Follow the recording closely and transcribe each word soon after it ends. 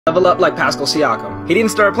level up like Pascal Siakam. He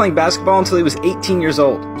didn't start playing basketball until he was 18 years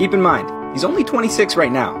old. Keep in mind, he's only 26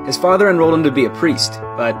 right now. His father enrolled him to be a priest,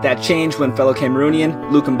 but that changed when fellow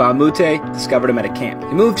Cameroonian Luke Mbamute discovered him at a camp.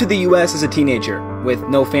 He moved to the US as a teenager, with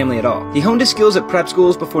no family at all. He honed his skills at prep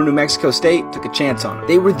schools before New Mexico State took a chance on him.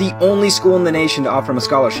 They were the only school in the nation to offer him a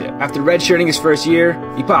scholarship. After redshirting his first year,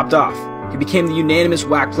 he popped off. He became the unanimous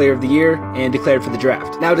WAC Player of the Year and declared for the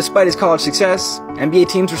draft. Now, despite his college success, NBA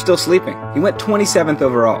teams were still sleeping. He went 27th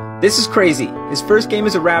overall. This is crazy. His first game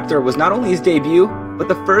as a Raptor was not only his debut, but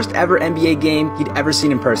the first ever NBA game he'd ever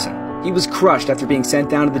seen in person. He was crushed after being sent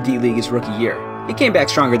down to the D-League his rookie year. He came back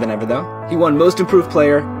stronger than ever though. He won Most Improved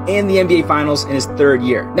Player and the NBA Finals in his third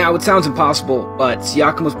year. Now, it sounds impossible, but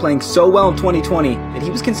Siakam was playing so well in 2020 that he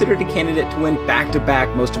was considered a candidate to win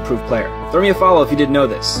back-to-back Most Improved Player. Throw me a follow if you didn't know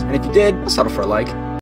this, and if you did, I'll settle for a like.